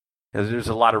There's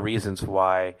a lot of reasons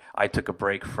why I took a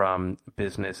break from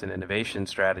business and innovation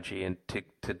strategy and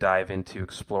to dive into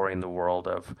exploring the world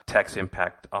of tech's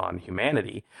impact on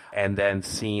humanity, and then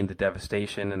seeing the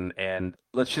devastation and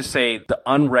let's just say the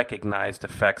unrecognized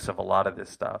effects of a lot of this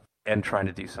stuff and trying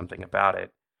to do something about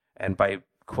it. And by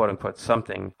quote unquote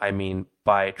something, I mean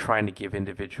by trying to give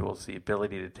individuals the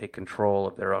ability to take control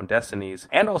of their own destinies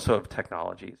and also of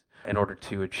technologies in order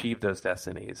to achieve those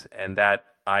destinies. And that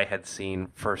I had seen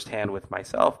firsthand with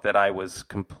myself that I was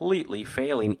completely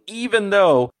failing, even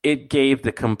though it gave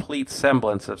the complete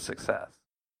semblance of success.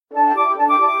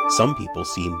 Some people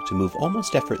seem to move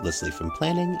almost effortlessly from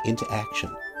planning into action,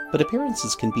 but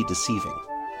appearances can be deceiving.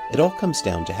 It all comes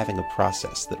down to having a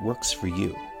process that works for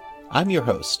you. I'm your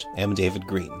host, M. David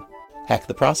Green. Hack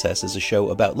the Process is a show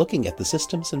about looking at the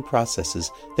systems and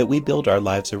processes that we build our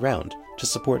lives around to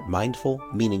support mindful,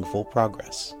 meaningful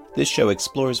progress. This show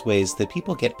explores ways that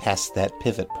people get past that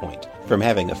pivot point, from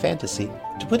having a fantasy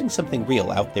to putting something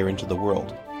real out there into the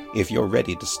world. If you're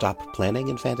ready to stop planning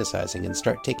and fantasizing and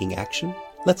start taking action,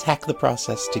 let's hack the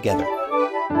process together.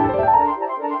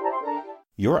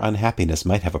 Your unhappiness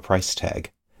might have a price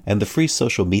tag, and the free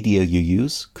social media you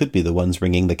use could be the ones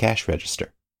ringing the cash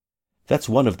register. That's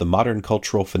one of the modern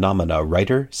cultural phenomena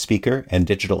writer, speaker, and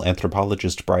digital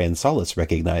anthropologist Brian Solis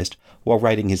recognized while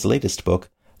writing his latest book,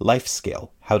 Life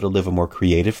Scale: How to Live a More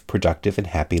Creative, Productive, and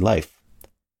Happy Life.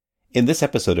 In this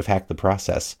episode of Hack the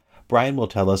Process, Brian will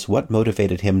tell us what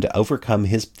motivated him to overcome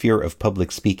his fear of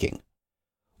public speaking,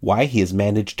 why he has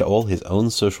managed to own his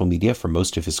own social media for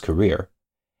most of his career,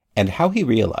 and how he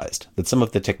realized that some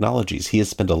of the technologies he has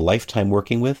spent a lifetime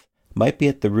working with might be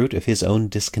at the root of his own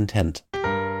discontent.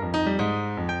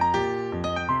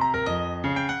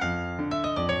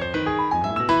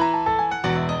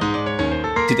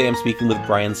 Today I'm speaking with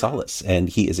Brian Solis, and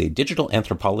he is a digital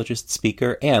anthropologist,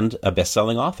 speaker, and a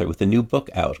best-selling author with a new book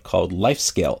out called Life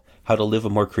Scale: How to Live a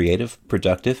More Creative,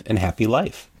 Productive, and Happy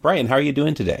Life. Brian, how are you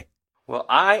doing today? Well,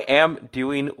 I am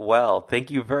doing well. Thank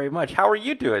you very much. How are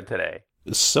you doing today?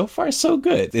 So far, so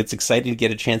good. It's exciting to get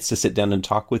a chance to sit down and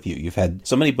talk with you. You've had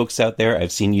so many books out there.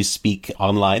 I've seen you speak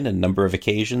online on a number of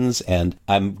occasions, and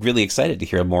I'm really excited to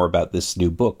hear more about this new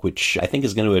book, which I think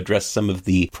is going to address some of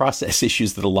the process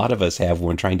issues that a lot of us have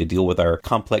when trying to deal with our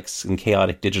complex and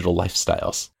chaotic digital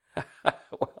lifestyles.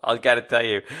 Well, I got to tell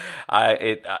you,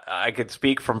 I could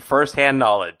speak from firsthand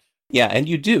knowledge. Yeah, and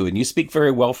you do, and you speak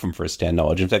very well from firsthand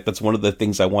knowledge. In fact, that's one of the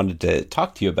things I wanted to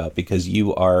talk to you about, because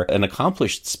you are an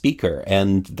accomplished speaker,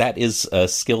 and that is a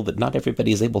skill that not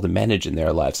everybody is able to manage in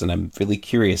their lives, and I'm really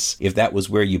curious if that was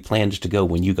where you planned to go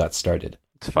when you got started.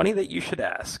 It's funny that you should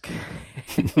ask.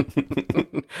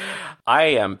 I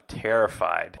am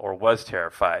terrified, or was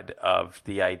terrified, of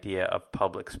the idea of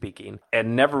public speaking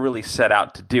and never really set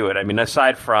out to do it. I mean,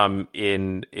 aside from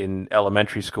in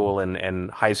elementary school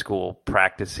and high school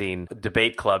practicing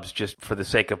debate clubs just for the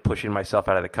sake of pushing myself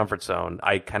out of the comfort zone,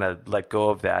 I kind of let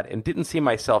go of that and didn't see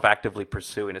myself actively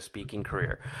pursuing a speaking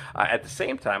career. At the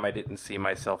same time, I didn't see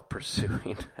myself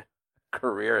pursuing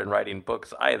career in writing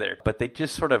books either, but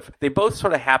they both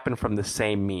sort of happened from the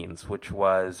same means, which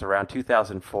was around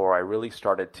 2004. I really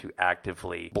started to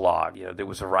actively blog. There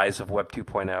was a rise of Web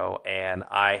 2.0, and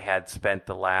I had spent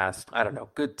the last,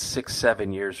 good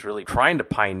 6-7 years really trying to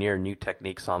pioneer new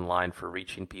techniques online for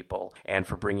reaching people and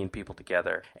for bringing people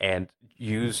together, and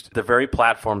used the very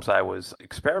platforms I was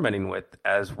experimenting with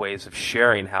as ways of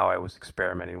sharing how I was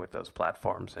experimenting with those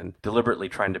platforms, and deliberately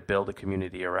trying to build a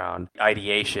community around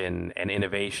ideation and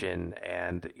innovation,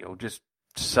 and just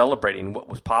celebrating what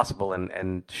was possible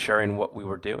and sharing what we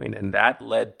were doing. And that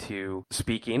led to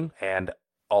speaking and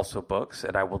also books.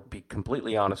 And I will be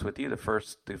completely honest with you, the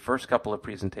first couple of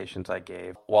presentations I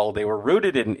gave, while they were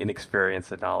rooted in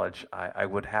experience and knowledge, I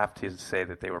would have to say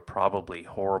that they were probably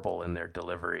horrible in their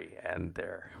delivery and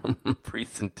their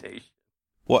presentation.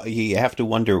 Well, you have to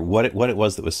wonder what it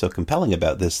was that was so compelling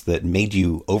about this that made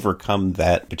you overcome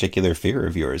that particular fear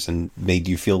of yours and made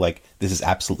you feel like this is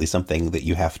absolutely something that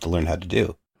you have to learn how to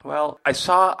do. Well, I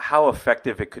saw how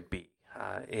effective it could be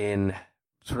in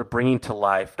sort of bringing to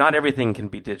life. Not everything can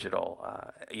be digital,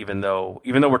 even though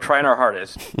we're trying our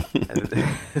hardest.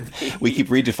 We keep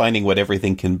redefining what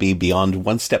everything can be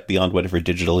one step beyond whatever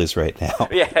digital is right now.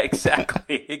 Yeah,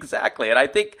 exactly. And I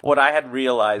think what I had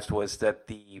realized was that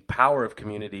the power of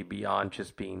community beyond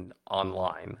just being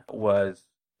online was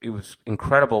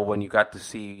incredible when you got to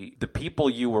see the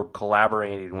people you were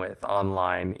collaborating with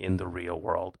online in the real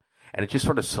world. And it just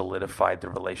sort of solidified the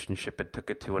relationship. It took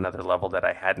it to another level that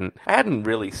I hadn't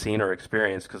really seen or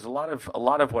experienced, because a lot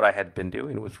of what I had been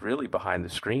doing was really behind the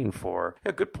screen for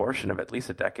a good portion of at least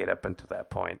a decade up until that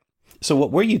point. So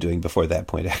what were you doing before that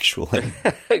point, actually?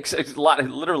 It's a lot,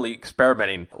 literally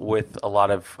experimenting with a lot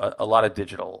of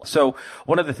digital. So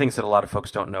one of the things that a lot of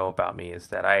folks don't know about me is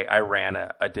that I ran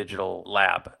a digital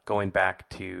lab going back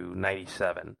to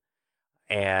 '97,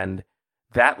 and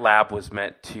that lab was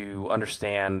meant to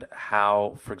understand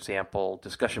how, for example,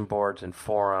 discussion boards and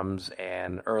forums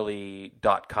and early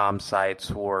 .com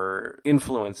sites were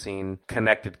influencing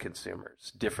connected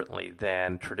consumers differently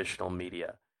than traditional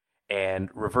media, and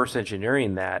reverse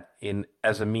engineering that in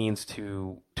as a means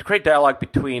to create dialogue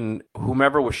between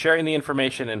whomever was sharing the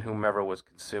information and whomever was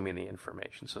consuming the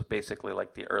information. So basically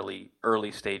like the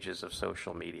early stages of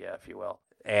social media, if you will.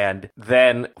 And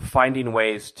then finding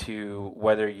ways to,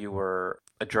 whether you were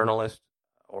a journalist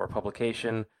or a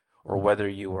publication, or whether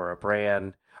you were a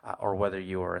brand, or whether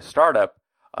you were a startup,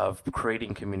 of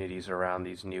creating communities around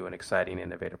these new and exciting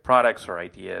innovative products or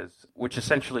ideas, which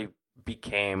essentially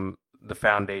became the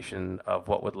foundation of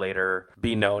what would later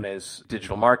be known as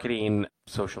digital marketing,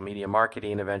 social media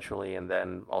marketing eventually, and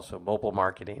then also mobile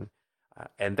marketing.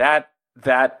 And that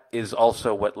is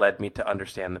also what led me to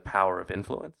understand the power of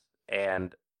influence,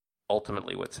 and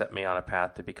ultimately what set me on a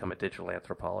path to become a digital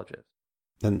anthropologist.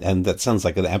 And that sounds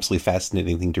like an absolutely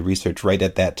fascinating thing to research right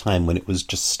at that time when it was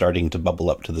just starting to bubble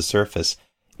up to the surface.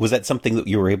 Was that something that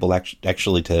you were able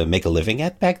actually to make a living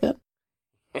at back then?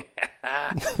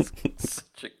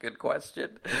 Such a good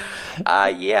question.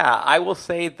 Yeah, I will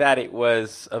say that it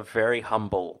was a very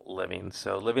humble living.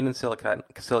 So living in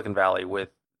Silicon Valley with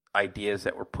ideas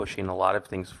that were pushing a lot of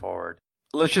things forward.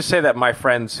 Let's just say that my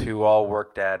friends who all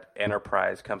worked at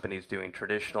enterprise companies doing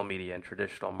traditional media and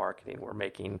traditional marketing were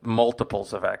making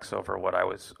multiples of X over what I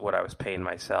was paying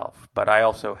myself. But I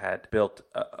also had built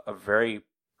a very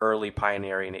early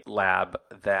pioneering lab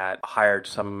that hired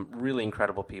some really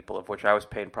incredible people, of which I was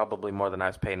paying probably more than I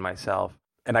was paying myself.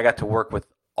 And I got to work with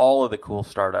all of the cool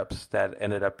startups that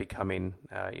ended up becoming,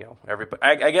 everybody.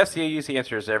 I guess the easy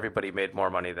answer is everybody made more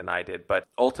money than I did. But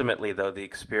ultimately, though, the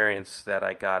experience that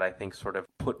I got, I think, sort of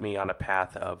put me on a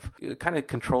path of kind of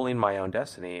controlling my own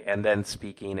destiny. And then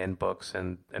speaking in books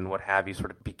and what have you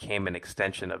sort of became an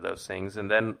extension of those things. And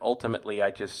then ultimately,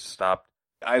 I just stopped.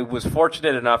 I was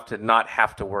fortunate enough to not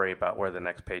have to worry about where the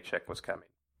next paycheck was coming.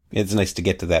 It's nice to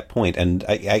get to that point, and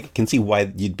I can see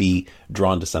why you'd be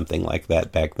drawn to something like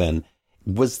that back then.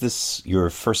 Was this your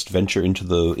first venture into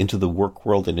the work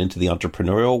world and into the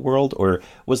entrepreneurial world, or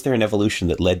was there an evolution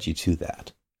that led you to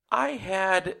that? I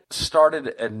had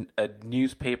started a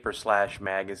newspaper /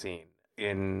 magazine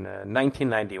in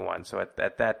 1991. So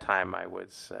at that time, I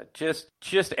was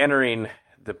just entering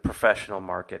the professional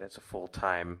market as a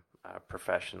full-time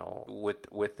professional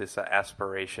with this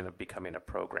aspiration of becoming a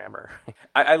programmer.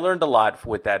 I learned a lot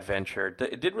with that venture.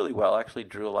 It did really well, actually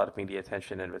drew a lot of media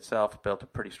attention in itself, built a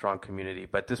pretty strong community,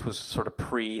 but this was sort of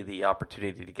pre the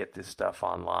opportunity to get this stuff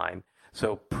online.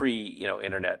 So pre,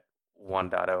 internet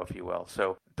 1.0, if you will.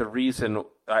 So the reason,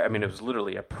 it was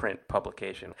literally a print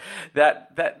publication.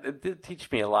 That did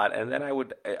teach me a lot. And then I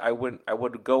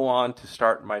would go on to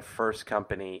start my first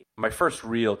company, my first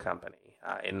real company.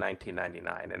 In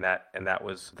 1999, and that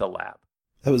was the lab.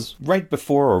 That was right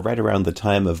before or right around the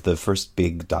time of the first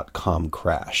big .com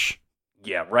crash.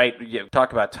 Yeah, right. Yeah,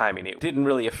 talk about timing. It didn't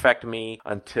really affect me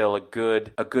until a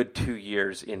good 2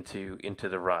 years into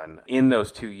the run. In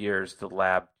those 2 years, the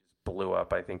lab blew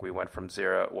up. I think we went from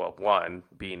one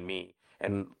being me,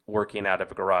 and working out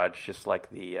of a garage, just like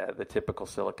the typical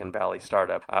Silicon Valley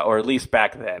startup, or at least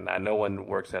back then. No one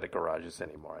works out of garages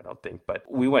anymore, I don't think. But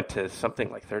we went to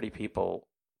something like 30 people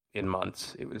in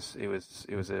months. It was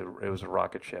a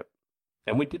rocket ship,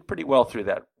 and we did pretty well through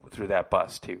that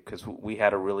bust too, because we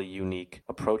had a really unique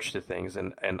approach to things,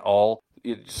 and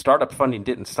startup funding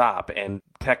didn't stop, and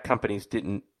tech companies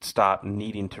didn't stop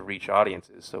needing to reach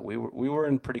audiences. So we were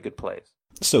in a pretty good place.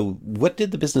 So what did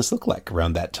the business look like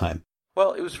around that time?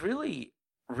 Well, it was really,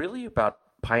 really about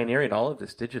pioneering all of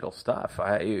this digital stuff.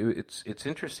 It's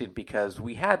interesting because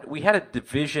we had a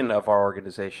division of our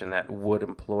organization that would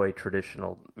employ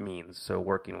traditional means, so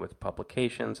working with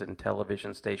publications and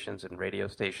television stations and radio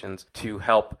stations to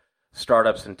help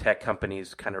startups and tech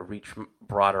companies kind of reach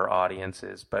broader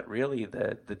audiences. But really,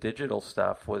 the digital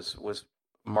stuff was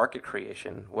market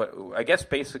creation. What I guess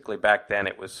basically back then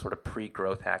it was sort of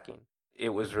pre-growth hacking. It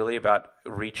was really about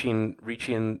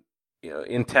reaching.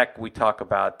 In tech, we talk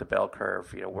about the bell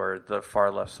curve, where the far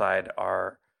left side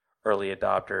are early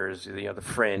adopters, the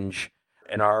fringe,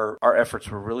 and our efforts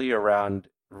were really around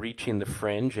reaching the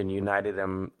fringe and uniting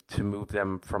them to move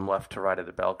them from left to right of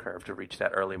the bell curve to reach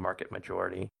that early market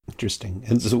majority. Interesting.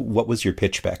 And so what was your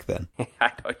pitch back then?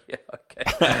 I don't, yeah,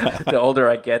 okay. The older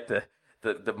I get,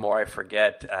 the more I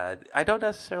forget. I don't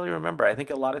necessarily remember. I think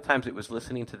a lot of times it was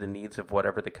listening to the needs of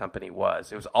whatever the company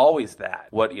was. It was always that.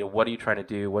 What are you trying to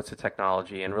do? What's the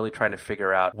technology? And really trying to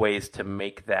figure out ways to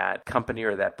make that company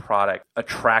or that product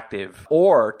attractive,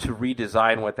 or to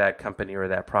redesign what that company or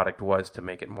that product was to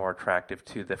make it more attractive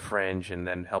to the fringe, and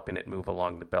then helping it move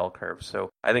along the bell curve. So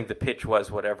I think the pitch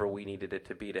was whatever we needed it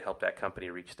to be to help that company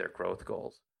reach their growth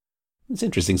goals. It's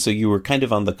interesting. So you were kind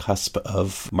of on the cusp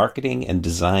of marketing and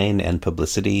design and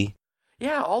publicity.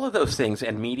 Yeah, all of those things,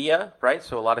 and media, right?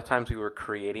 So a lot of times we were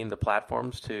creating the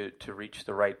platforms to reach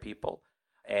the right people,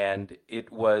 and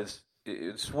it's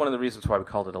one of the reasons why we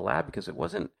called it a lab, because it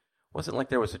wasn't like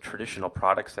there was a traditional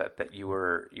product set that you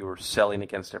were selling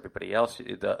against everybody else.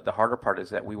 The harder part is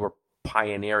that we were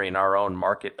pioneering our own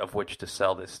market of which to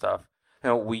sell this stuff.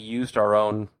 We used our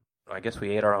own, I guess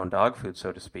we ate our own dog food,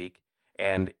 so to speak,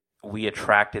 and we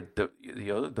attracted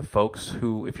the folks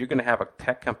who, if you're going to have a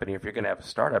tech company, if you're going to have a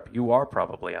startup, you are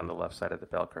probably on the left side of the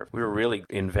bell curve. We were really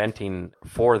inventing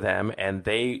for them, and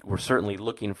they were certainly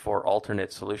looking for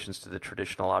alternate solutions to the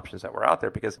traditional options that were out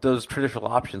there, because those traditional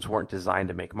options weren't designed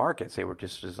to make markets. They were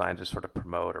just designed to sort of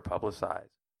promote or publicize.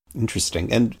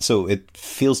 Interesting. And so it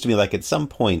feels to me like at some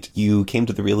point you came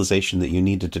to the realization that you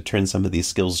needed to turn some of these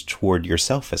skills toward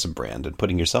yourself as a brand and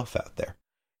putting yourself out there.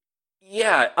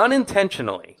 Yeah,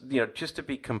 unintentionally. Just to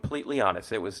be completely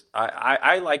honest, it was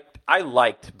I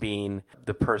liked being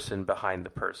the person behind the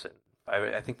person.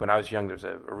 I think when I was young, there was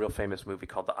a real famous movie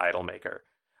called The Idolmaker,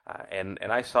 and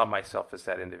I saw myself as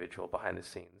that individual behind the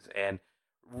scenes, and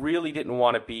really didn't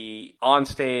want to be on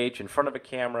stage in front of a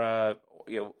camera.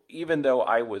 Even though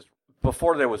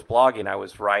before there was blogging, I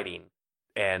was writing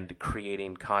and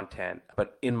creating content,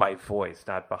 but in my voice,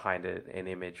 not behind an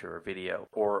image or a video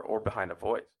or behind a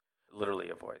voice. Literally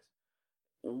a voice.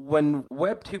 When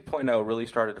Web 2.0 really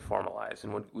started to formalize,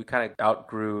 and when we kind of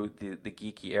outgrew the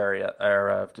geeky era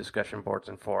of discussion boards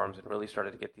and forums, and really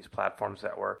started to get these platforms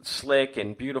that were slick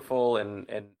and beautiful and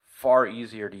far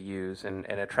easier to use, and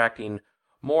attracting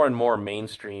more and more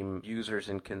mainstream users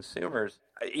and consumers,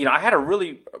 I had a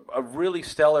really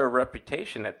stellar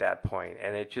reputation at that point,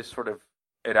 and it just sort of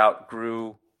it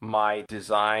outgrew my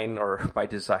design or my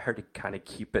desire to kind of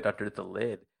keep it under the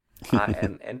lid.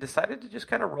 And decided to just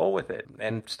kind of roll with it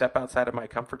and step outside of my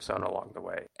comfort zone along the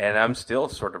way. And I'm still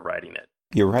sort of writing it.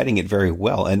 You're writing it very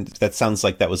well. And that sounds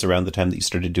like that was around the time that you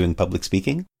started doing public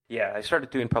speaking? Yeah, I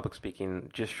started doing public speaking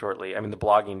just shortly. I mean,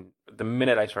 the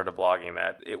minute I started blogging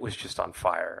that, it was just on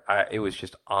fire. It was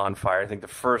just on fire. I think the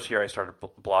first year I started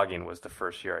blogging was the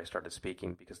first year I started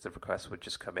speaking, because the requests would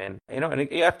just come in. And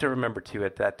you have to remember, too,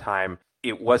 at that time,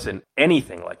 it wasn't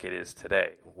anything like it is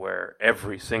today, where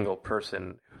every single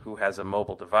person who has a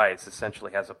mobile device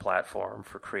essentially has a platform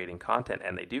for creating content,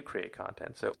 and they do create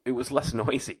content. So it was less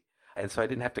noisy. And so I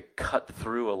didn't have to cut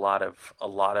through a lot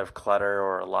of clutter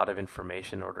or a lot of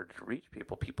information in order to reach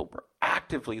people. People were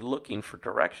actively looking for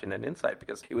direction and insight,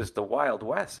 because it was the Wild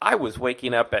West. I was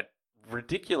waking up at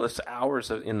ridiculous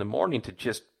hours in the morning to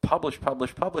just publish,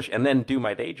 and then do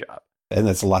my day job. And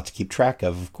that's a lot to keep track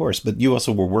of course. But you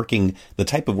also were working, the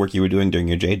type of work you were doing during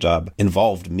your day job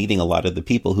involved meeting a lot of the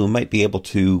people who might be able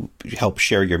to help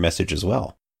share your message as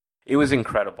well. It was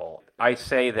incredible. I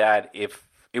say that if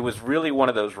it was really one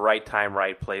of those right time,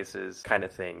 right places kind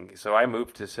of thing. So I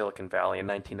moved to Silicon Valley in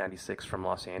 1996 from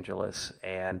Los Angeles,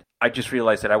 and I just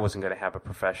realized that I wasn't going to have a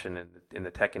profession in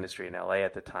the tech industry in LA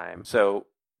at the time. So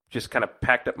just kind of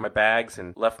packed up my bags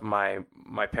and left my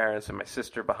parents and my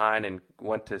sister behind and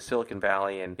went to Silicon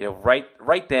Valley. And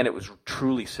right then it was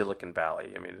truly Silicon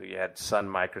Valley. I mean, you had Sun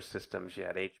Microsystems, you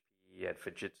had HP, you had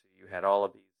Fujitsu, you had all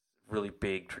of these really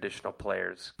big traditional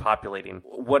players populating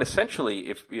what essentially,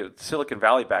 if Silicon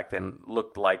Valley back then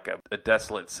looked like a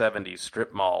desolate 70s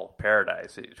strip mall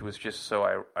paradise. It was just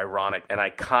so ironic. An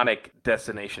iconic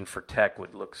destination for tech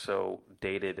would look so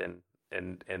dated and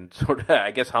sort of,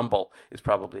 I guess, humble is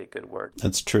probably a good word.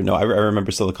 That's true. No, I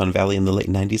remember Silicon Valley in the late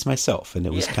 90s myself, and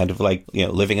it was kind of like,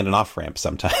 living in an off-ramp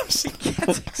sometimes.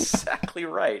 That's exactly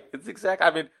right.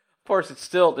 I mean, of course,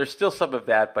 there's still some of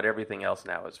that, but everything else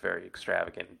now is very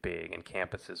extravagant and big, and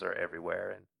campuses are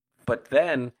everywhere. But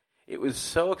then it was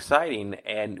so exciting,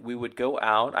 and we would go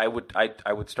out. I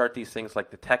would start these things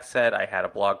like the Tech Set. I had a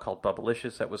blog called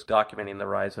Bubblicious that was documenting the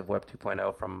rise of Web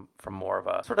 2.0 from more of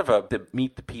a sort of the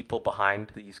meet the people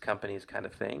behind these companies kind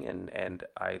of thing. And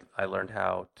I learned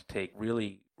how to take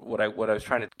really what I was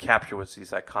trying to capture was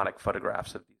these iconic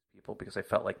photographs of these people, because I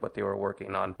felt like what they were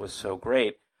working on was so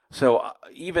great. So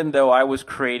even though I was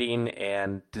creating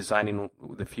and designing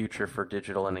the future for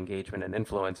digital and engagement and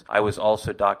influence, I was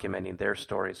also documenting their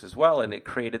stories as well, and it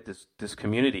created this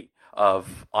community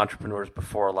of entrepreneurs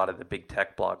before a lot of the big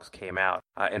tech blogs came out.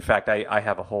 In fact, I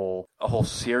have a whole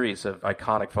series of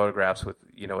iconic photographs with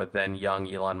a then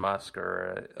young Elon Musk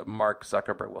or Mark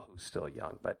Zuckerberg, well, who's still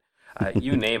young, but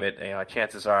you name it.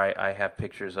 Chances are I have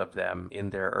pictures of them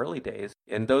in their early days,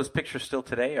 and those pictures still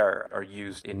today are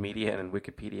used in media and in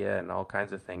Wikipedia and all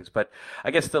kinds of things. But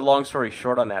I guess the long story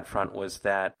short on that front was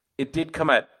that it did come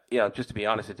at, just to be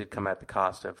honest, it did come at the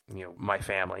cost of my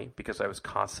family, because I was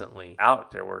constantly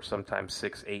out. There were sometimes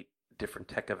 6, 8 different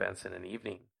tech events in an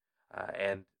evening,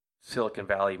 and Silicon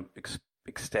Valley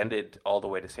extended all the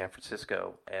way to San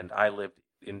Francisco, and I lived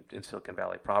in Silicon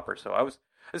Valley proper, so I was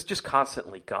just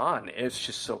constantly gone. It's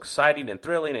just so exciting and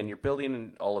thrilling, and you're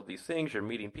building all of these things. You're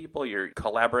meeting people. You're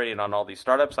collaborating on all these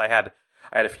startups. I had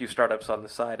a few startups on the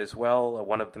side as well.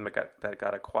 One of them that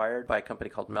got acquired by a company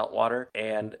called Meltwater,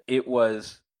 and it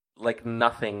was like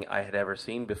nothing I had ever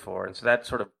seen before. And so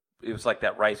it was like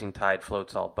that rising tide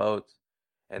floats all boats.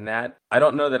 And that, I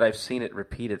don't know that I've seen it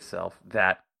repeat itself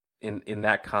that in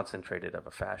that concentrated of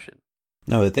a fashion.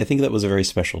 No, I think that was a very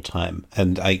special time.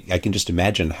 And I can just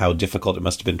imagine how difficult it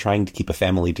must have been trying to keep a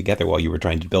family together while you were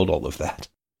trying to build all of that.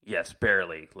 Yes,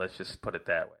 barely. Let's just put it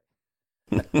that way.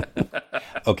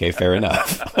 Okay, fair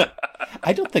enough.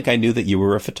 I don't think I knew that you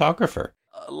were a photographer.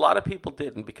 A lot of people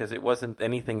didn't, because it wasn't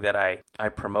anything that I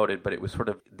promoted, but it was sort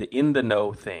of the in the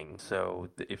know thing. So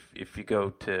if you go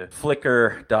to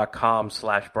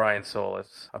flickr.com/Brian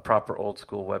Solis, a proper old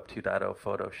school Web 2.0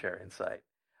 photo sharing site,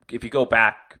 if you go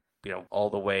back all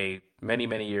the way many,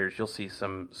 many years, you'll see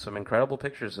some incredible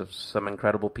pictures of some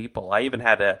incredible people. I even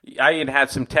had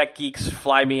some tech geeks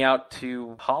fly me out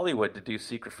to Hollywood to do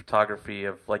secret photography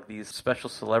of like these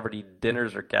special celebrity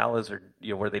dinners or galas, or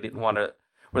where they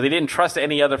didn't trust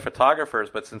any other photographers,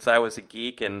 but since I was a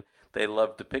geek and they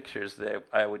loved the pictures,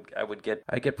 I would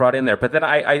get brought in there. But then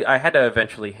I had to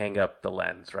eventually hang up the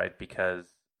lens, right? Because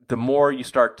the more you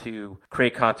start to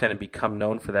create content and become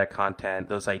known for that content,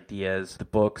 those ideas, the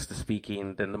books, the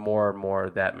speaking, then the more and more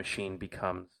that machine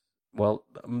becomes,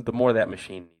 the more that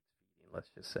machine needs, let's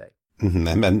just say.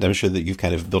 Mm-hmm. And I'm sure that you've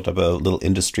kind of built up a little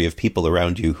industry of people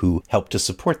around you who help to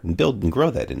support and build and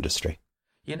grow that industry.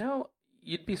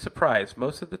 You'd be surprised.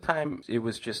 Most of the time, it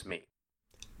was just me.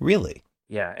 Really?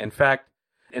 Yeah. In fact,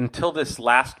 until this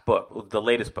last book, the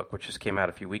latest book, which just came out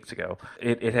a few weeks ago,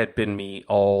 it had been me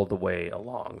all the way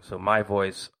along. So my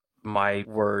voice, my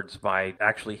words, my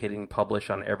actually hitting publish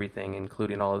on everything,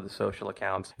 including all of the social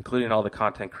accounts, including all the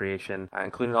content creation,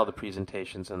 including all the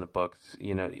presentations in the books,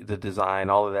 the design,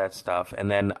 all of that stuff. And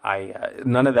then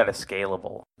none of that is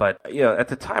scalable. But, at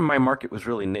the time, my market was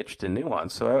really niched and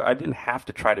nuanced. So I didn't have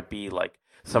to try to be like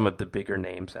some of the bigger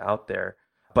names out there.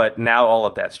 But now all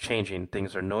of that's changing.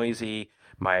 Things are noisy.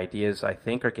 My ideas, I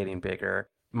think, are getting bigger.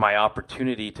 My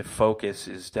opportunity to focus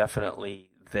is definitely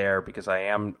there, because I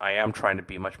am trying to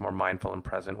be much more mindful and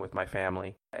present with my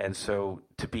family. And so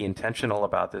to be intentional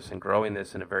about this and growing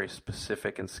this in a very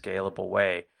specific and scalable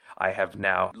way, I have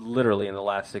now, literally in the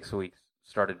last 6 weeks,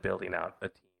 started building out a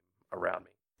team around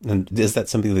me. And is that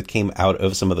something that came out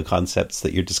of some of the concepts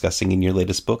that you're discussing in your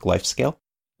latest book, Life Scale?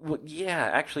 Well, yeah,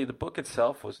 actually, the book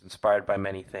itself was inspired by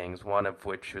many things, one of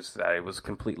which was that I was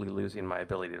completely losing my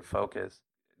ability to focus.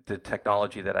 The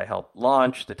technology that I helped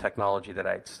launch, the technology that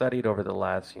I had studied over the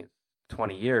last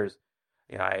 20 years,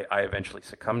 I eventually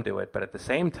succumbed to it. But at the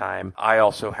same time, I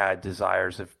also had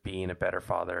desires of being a better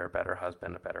father, a better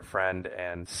husband, a better friend,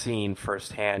 and seeing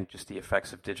firsthand just the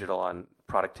effects of digital on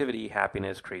productivity,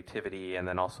 happiness, creativity, and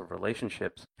then also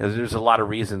relationships. Because there's a lot of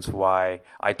reasons why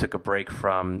I took a break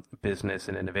from business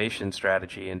and innovation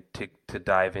strategy and to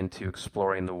dive into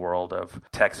exploring the world of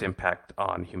tech's impact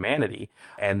on humanity,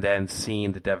 and then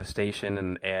seeing the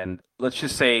devastation and let's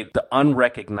just say the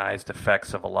unrecognized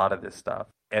effects of a lot of this stuff,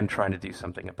 and trying to do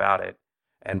something about it.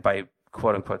 And by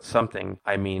quote unquote something,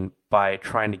 I mean by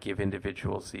trying to give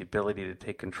individuals the ability to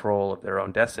take control of their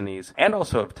own destinies and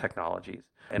also of technologies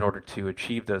in order to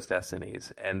achieve those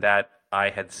destinies. And that I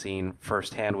had seen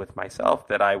firsthand with myself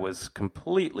that I was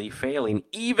completely failing,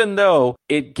 even though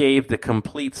it gave the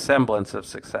complete semblance of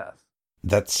success.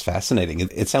 That's fascinating.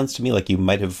 It sounds to me like you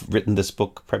might have written this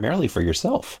book primarily for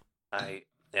yourself. I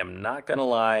am not going to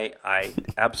lie. I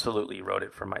absolutely wrote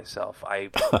it for myself.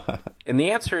 And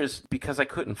the answer is because I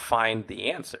couldn't find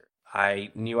the answer.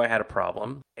 I knew I had a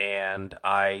problem, and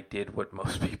I did what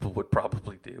most people would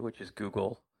probably do, which is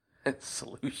Google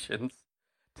solutions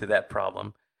to that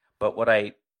problem. But what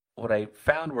I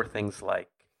found were things like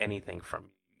anything from,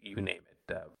 you name it,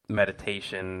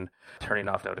 meditation, turning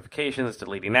off notifications,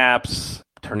 deleting apps,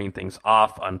 turning things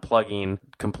off, unplugging,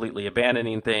 completely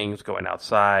abandoning things, going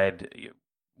outside,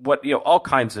 all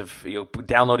kinds of,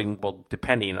 downloading, well,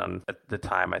 depending on at the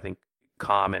time, I think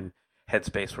Calm and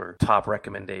Headspace were top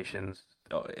recommendations.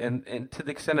 And to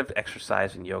the extent of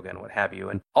exercise and yoga and what have you.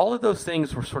 And all of those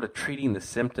things were sort of treating the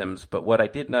symptoms, but what I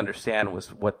didn't understand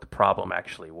was what the problem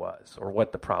actually was or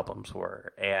what the problems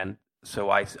were. And so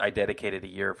I dedicated a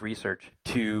year of research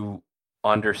to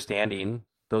understanding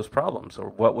those problems or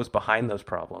what was behind those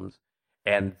problems.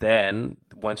 And then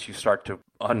once you start to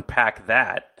unpack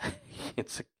that,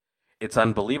 it's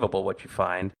unbelievable what you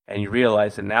find. And you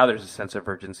realize that now there's a sense of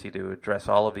urgency to address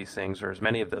all of these things or as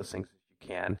many of those things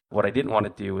can. What I didn't want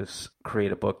to do was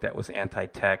create a book that was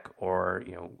anti-tech or,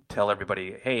 tell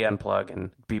everybody, hey, unplug and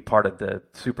be part of the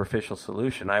superficial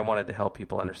solution. I wanted to help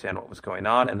people understand what was going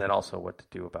on and then also what to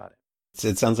do about it.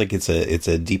 It sounds like it's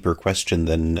a deeper question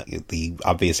than the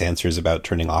obvious answers about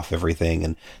turning off everything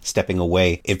and stepping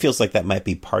away. It feels like that might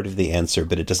be part of the answer,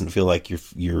 but it doesn't feel like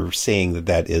you're saying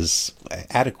that is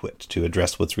adequate to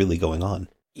address what's really going on.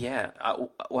 Yeah.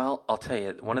 Well, I'll tell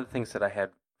you, one of the things that I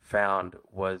had found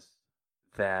was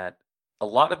that a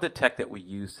lot of the tech that we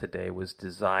use today was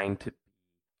designed to,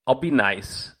 I'll be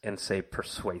nice and say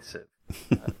persuasive.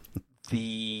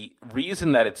 The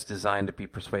reason that it's designed to be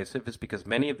persuasive is because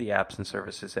many of the apps and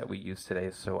services that we use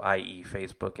today, so i.e.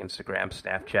 Facebook, Instagram,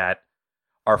 Snapchat,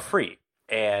 are free.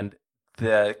 And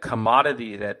the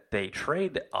commodity that they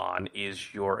trade on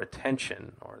is your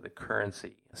attention or the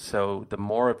currency. So the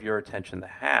more of your attention they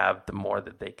have, the more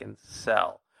that they can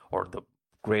sell or the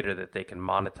greater that they can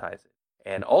monetize it.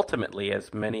 And ultimately,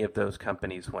 as many of those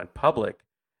companies went public,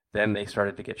 then they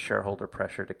started to get shareholder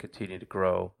pressure to continue to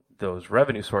grow those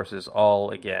revenue sources,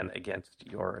 all again against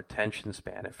your attention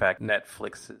span. In fact,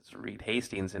 Netflix's Reed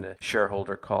Hastings in a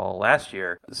shareholder call last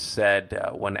year said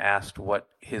when asked what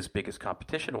his biggest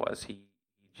competition was, he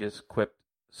just quipped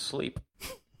sleep.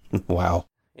 Wow.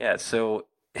 Yeah, so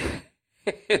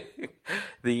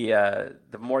the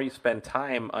more you spend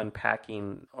time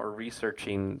unpacking or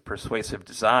researching persuasive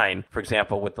design, for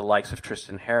example, with the likes of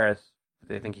Tristan Harris,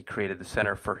 I think he created the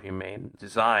Center for Humane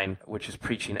Design, which is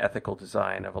preaching ethical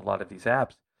design of a lot of these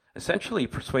apps. Essentially,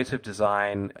 persuasive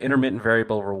design, intermittent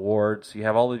variable rewards, you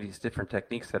have all of these different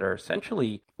techniques that are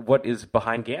essentially what is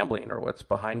behind gambling or what's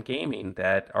behind gaming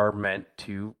that are meant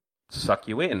to suck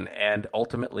you in. And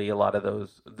ultimately, a lot of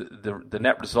those, the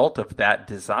net result of that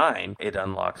design, it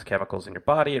unlocks chemicals in your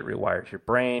body, it rewires your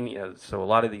brain. So a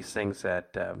lot of these things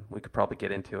that we could probably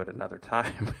get into at another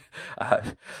time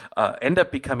end up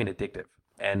becoming addictive.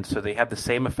 And so they have the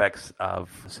same effects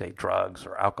of, say, drugs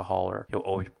or alcohol or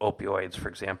opioids, for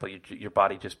example. Your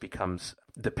body just becomes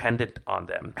dependent on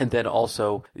them. And then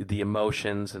also the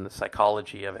emotions and the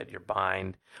psychology of it, your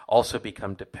mind, also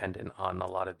become dependent on a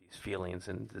lot of these feelings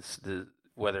and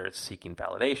whether it's seeking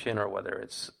validation or whether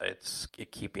it's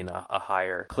keeping a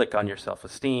higher click on your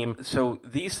self-esteem. So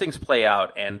these things play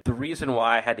out. And the reason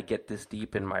why I had to get this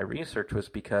deep in my research was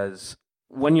because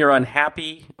when you're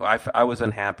unhappy, I was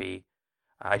unhappy.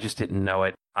 I just didn't know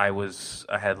it. I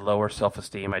had lower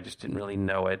self-esteem. I just didn't really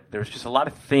know it. There was just a lot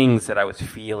of things that I was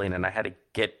feeling, and I had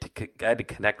to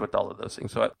connect with all of those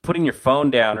things. So putting your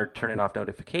phone down or turning off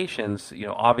notifications,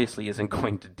 obviously isn't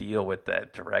going to deal with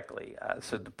that directly.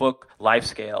 So the book Life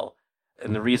Scale,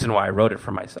 and the reason why I wrote it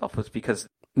for myself was because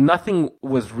nothing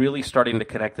was really starting to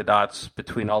connect the dots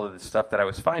between all of the stuff that I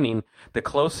was finding. The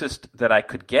closest that I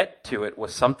could get to it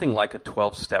was something like a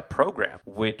 12-step program,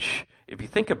 which, if you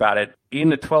think about it,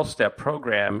 in a 12-step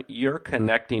program, you're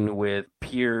connecting with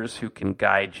peers who can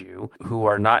guide you, who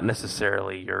are not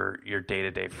necessarily your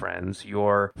day-to-day friends.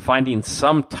 You're finding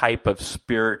some type of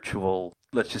spiritual,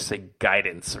 let's just say,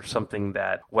 guidance or something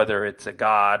that, whether it's a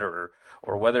god or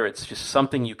whether it's just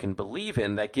something you can believe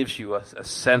in that gives you a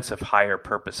sense of higher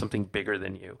purpose, something bigger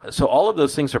than you. So all of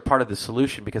those things are part of the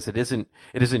solution because it isn't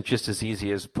just as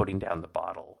easy as putting down the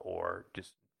bottle or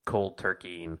just cold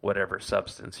turkeying whatever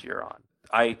substance you're on.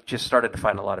 I just started to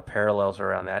find a lot of parallels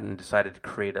around that and decided to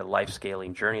create a life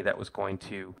scaling journey that was going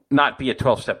to not be a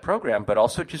 12-step program, but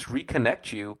also just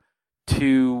reconnect you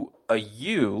to a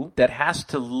you that has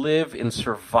to live and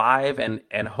survive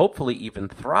and hopefully even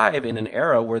thrive in an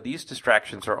era where these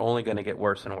distractions are only going to get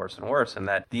worse and worse and worse, and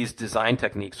that these design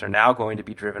techniques are now going to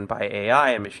be driven by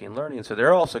AI and machine learning, so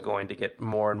they're also going to get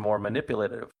more and more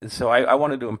manipulative. And so I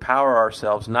wanted to empower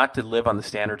ourselves not to live on the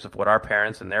standards of what our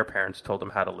parents and their parents told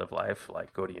them how to live life,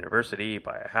 like go to university,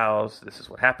 buy a house, this is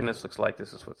what happiness looks like,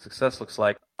 this is what success looks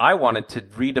like. I wanted to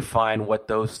redefine what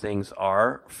those things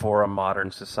are for a modern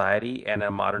society, and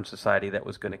a modern society that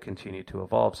was going to continue to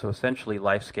evolve. So essentially,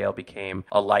 LifeScale became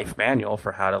a life manual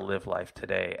for how to live life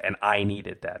today, and I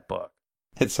needed that book.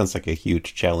 It sounds like a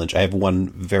huge challenge. I have one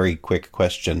very quick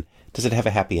question. Does it have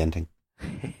a happy ending?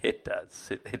 It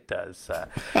does. It does.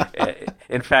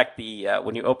 In fact,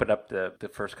 when you open up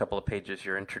the first couple of pages,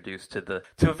 you're introduced to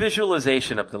a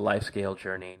visualization of the LifeScale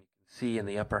journey. See in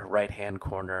the upper right-hand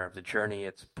corner of the journey,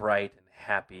 it's bright and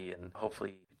happy and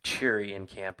hopefully cheery and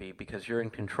campy because you're in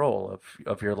control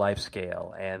of your life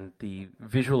scale. And the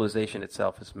visualization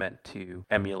itself is meant to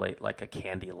emulate like a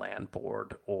Candyland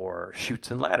board or Chutes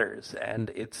and Ladders.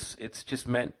 And it's just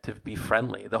meant to be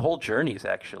friendly. The whole journey is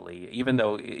actually, even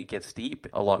though it gets deep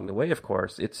along the way, of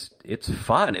course, it's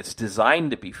fun. It's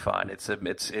designed to be fun. It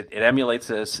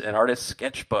emulates an artist's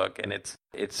sketchbook, and it's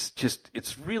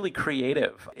really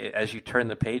creative as you turn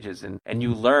the pages, and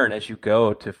you learn as you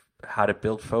go to how to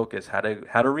build focus, how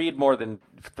to read more than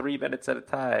 3 minutes at a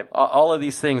time, all of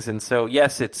these things. And so,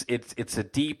 yes, it's a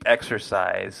deep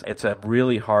exercise. It's a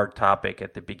really hard topic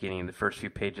at the beginning. The first few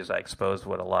pages, I exposed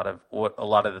what a lot of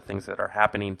the things that are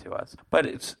happening to us.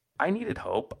 But I needed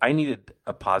hope. I needed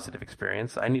a positive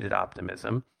experience. I needed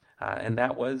optimism, and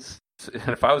that was.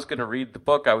 If I was going to read the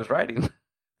book I was writing,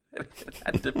 it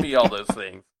had to be all those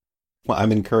things. Well,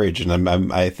 I'm encouraged,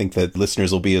 and I think that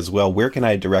listeners will be as well. Where can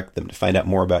I direct them to find out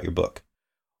more about your book?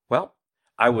 Well,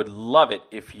 I would love it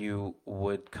if you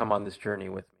would come on this journey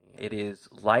with me. It is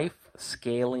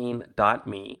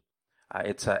lifescaling.me.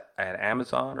 It's at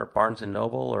Amazon or Barnes &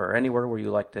 Noble or anywhere where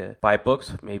you like to buy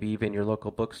books, maybe even your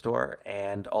local bookstore.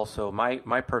 And also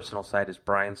my personal site is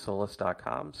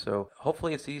briansolis.com. So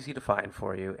hopefully it's easy to find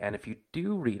for you. And if you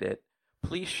do read it,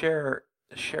 please share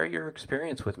your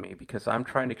experience with me, because I'm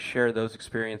trying to share those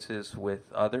experiences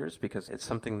with others, because it's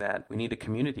something that we need a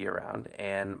community around.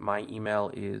 And my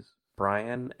email is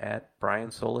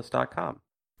brian@briansolis.com.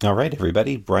 All right,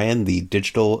 everybody. Brian, the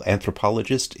digital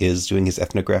anthropologist, is doing his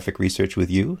ethnographic research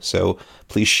with you, so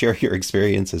please share your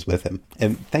experiences with him.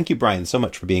 And thank you, Brian, so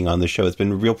much for being on the show. It's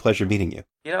been a real pleasure meeting you.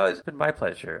 It's been my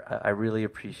pleasure. I really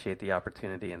appreciate the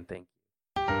opportunity, and thank you.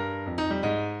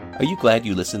 Are you glad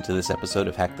you listened to this episode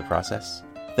of Hack the Process?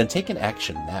 Then take an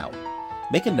action now.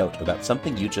 Make a note about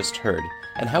something you just heard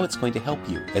and how it's going to help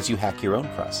you as you hack your own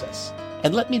process.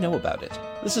 And let me know about it.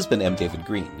 This has been M. David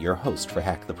Green, your host for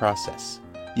Hack the Process.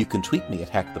 You can tweet me at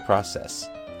Hack the Process,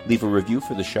 leave a review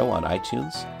for the show on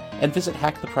iTunes, and visit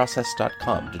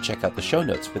hacktheprocess.com to check out the show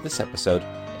notes for this episode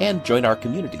and join our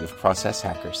community of process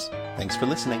hackers. Thanks for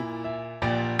listening.